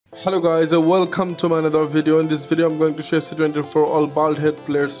Hello guys, welcome to my another video. In this video I'm going to share C20 for all bald head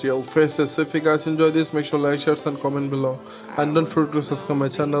players real faces. So if you guys enjoy this, make sure like, share and comment below, and don't forget to subscribe my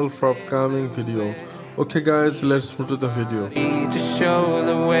channel for upcoming video. Okay guys, let's move to the video. To show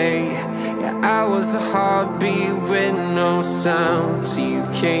the way, yeah, I was a heartbeat with no sound till you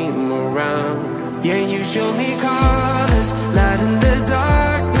came around. Yeah, you showed me colors, light in the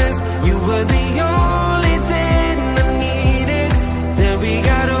darkness. You were the only thing I needed. Then we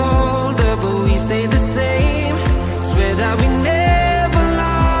got older, but we stayed the same. Swear that we never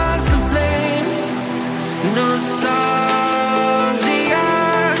lost the flame. Nostalgia,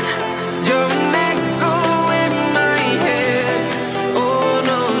 you're an echo in my head. Oh,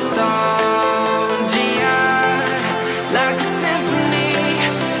 nostalgia, like a symphony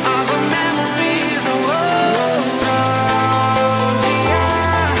of our memories. Oh, nostalgia,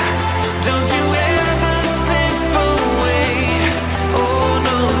 don't you ever slip away. Oh,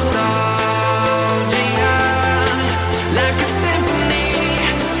 nostalgia, like a symphony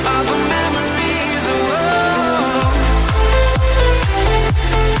of our memories. Oh,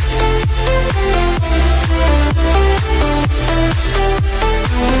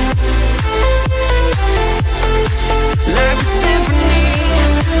 like a symphony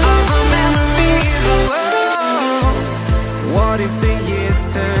of our memories. Oh, what if the years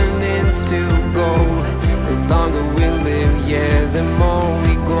turn into gold? The longer we live, yeah, the more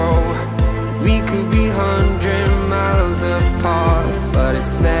we grow. We could be 100 miles apart, but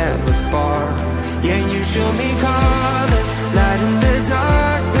it's never far. Yeah, you show me colors.